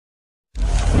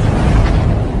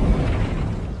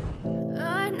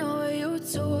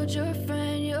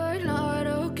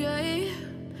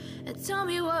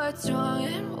what's wrong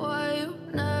and why you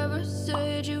never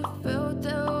said you felt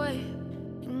that way.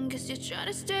 And guess you're trying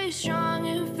to stay strong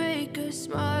and fake a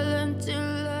smile until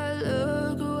I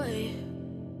look away.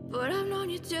 But I've known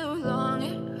you too long,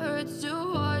 it hurts to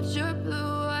watch your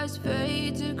blue eyes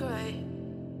fade to gray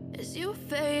as you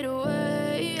fade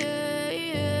away,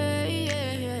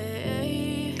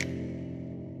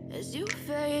 as you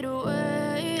fade away.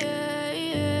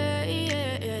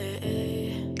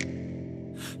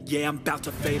 Yeah, I'm about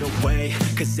to fade away,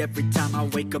 cause every time I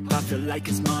wake up I feel like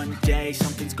it's Monday.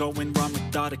 Something's going wrong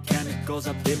with all the chemicals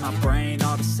up in my brain.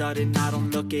 All of a sudden I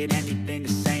don't look at anything the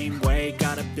same way.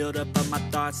 Gotta build up of my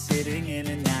thoughts sitting in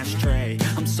an ashtray.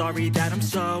 I'm sorry that I'm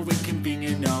so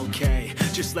inconvenient, okay.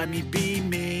 Just let me be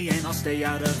me and I'll stay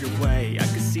out of your way. I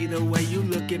can see the way you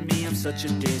look at me, I'm such a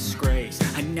disgrace.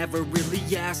 I never really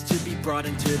asked to be brought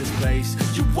into this place.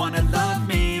 You wanna love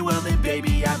me? Well then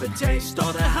baby, have a taste.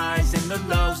 All the highs and the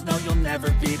lows, no, you'll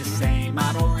never be the same.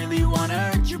 I don't really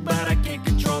wanna hurt you, but I can't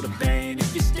control the pain.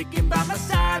 If you're sticking by my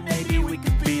side, maybe we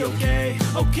could be okay.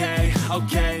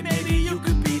 Okay, maybe you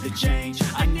could be the change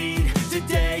I need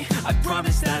today. I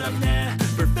promise that I've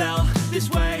never felt this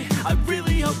way. I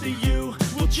really hope that you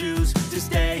will choose to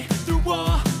stay through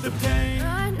all the pain.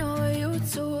 I know you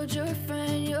told your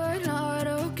friend you're not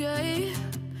okay,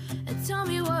 and tell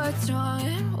me what's wrong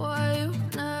and why you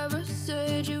never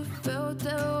said you felt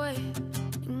that way.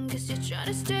 Guess you're trying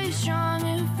to stay strong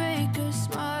and fake a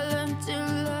smile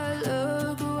until I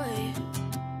look away.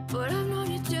 But I've known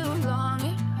you too long,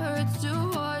 it hurts to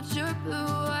watch your blue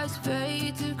eyes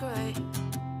fade to gray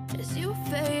as you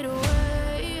fade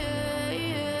away,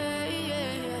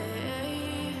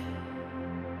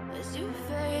 as you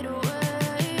fade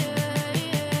away,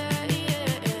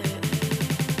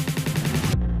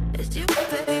 as you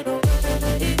fade away.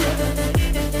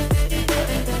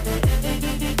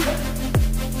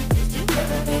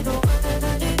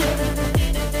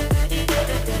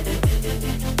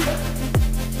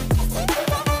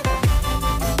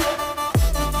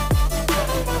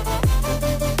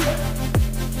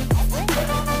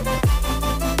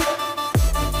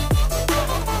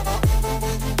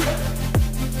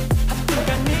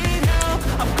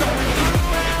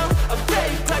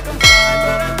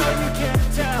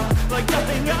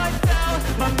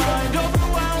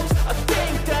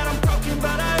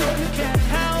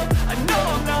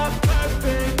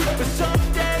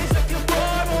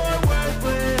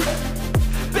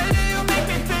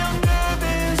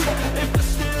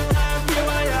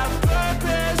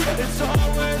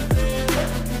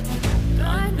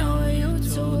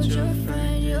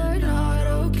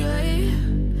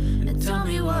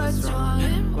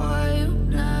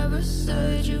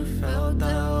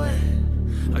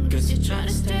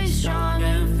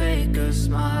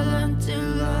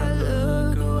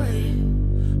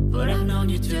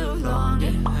 Too long,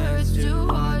 it hurts to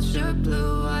watch your blue